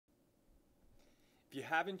If you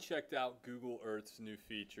haven't checked out Google Earth's new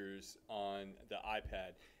features on the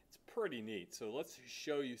iPad, it's pretty neat. So let's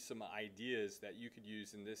show you some ideas that you could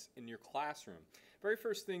use in your classroom. Very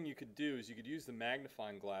first thing you could do is you could use the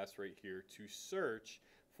magnifying glass right here to search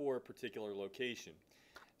for a particular location.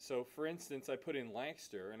 So for instance, I put in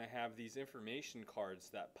Lancaster and I have these information cards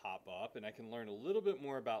that pop up, and I can learn a little bit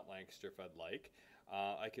more about Lancaster if I'd like.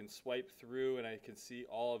 I can swipe through and I can see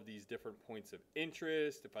all of these different points of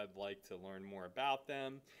interest if I'd like to learn more about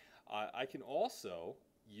them. I can also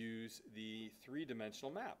use the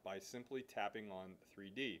three-dimensional map by simply tapping on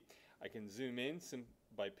 3D. I can zoom in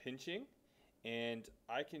by pinching, and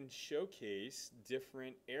I can showcase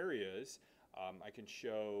different areas. I can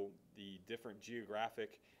show the different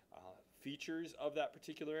geographic features of that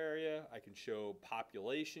particular area. I can show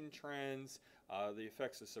population trends, the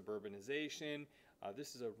effects of suburbanization.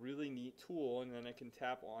 This is a really neat tool, and then I can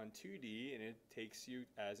tap on 2D and it takes you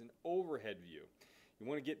as an overhead view. You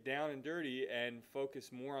want to get down and dirty and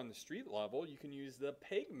focus more on the street level, you can use the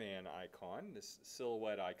pegman icon, this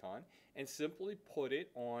silhouette icon, and simply put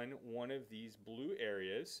it on one of these blue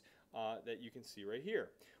areas that you can see right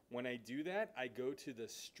here. When I do that, I go to the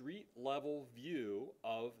street level view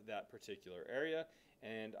of that particular area,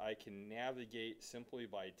 and I can navigate simply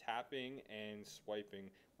by tapping and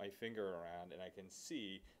swiping my finger around, and I can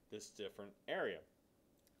see this different area.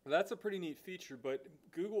 That's a pretty neat feature, but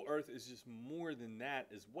Google Earth is just more than that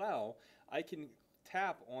as well. I can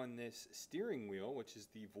tap on this steering wheel, which is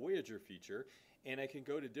the Voyager feature, and I can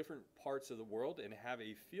go to different parts of the world and have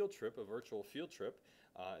a field trip, a virtual field trip,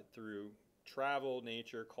 through travel,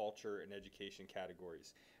 nature, culture, and education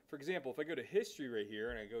categories. For example, if I go to history right here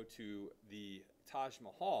and I go to the Taj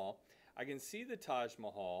Mahal, I can see the Taj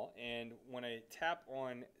Mahal, and when I tap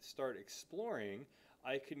on start exploring,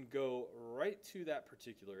 I can go right to that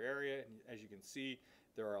particular area, and as you can see,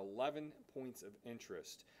 there are 11 points of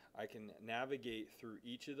interest. I can navigate through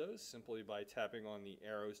each of those simply by tapping on the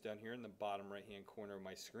arrows down here in the bottom right hand corner of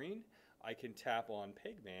my screen. I can tap on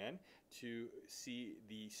Pegman to see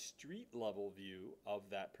the street level view of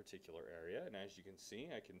that particular area, and as you can see,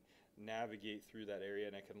 I can navigate through that area,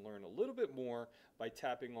 and I can learn a little bit more by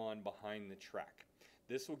tapping on behind the track.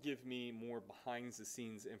 This will give me more behind the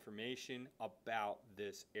scenes information about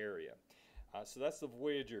this area. So that's the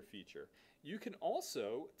Voyager feature. You can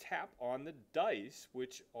also tap on the dice,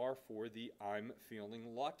 which are for the I'm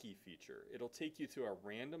Feeling Lucky feature. It'll take you to a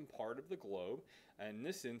random part of the globe. In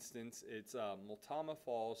this instance, it's Multnomah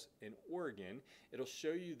Falls in Oregon. It'll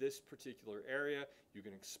show you this particular area. You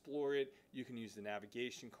can explore it. You can use the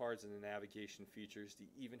navigation cards and the navigation features to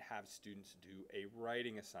even have students do a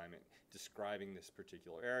writing assignment describing this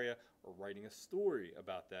particular area or writing a story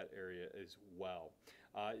about that area as well.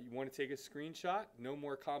 You want to take a screenshot? No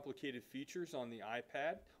more complicated features on the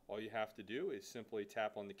iPad. All you have to do is simply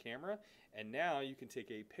tap on the camera, and now you can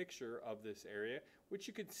take a picture of this area, which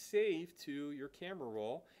you could save to your camera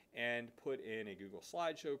roll and put in a Google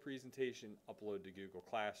slideshow presentation, upload to Google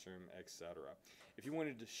Classroom, etc. If you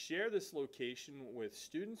wanted to share this location with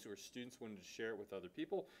students, or students wanted to share it with other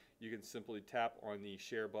people, you can simply tap on the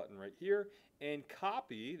share button right here and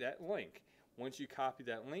copy that link. Once you copy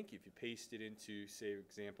that link, if you paste it into, say, for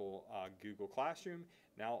example, Google Classroom,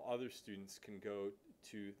 now other students can go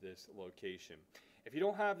to this location. If you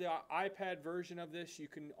don't have the iPad version of this, you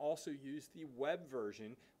can also use the web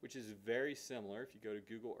version, which is very similar. If you go to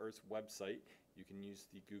Google Earth's website, you can use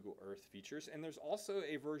the Google Earth features. And there's also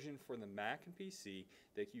a version for the Mac and PC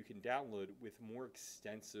that you can download with more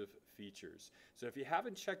extensive features. So if you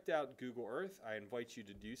haven't checked out Google Earth, I invite you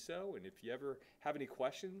to do so. And if you ever have any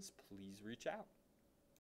questions, please reach out.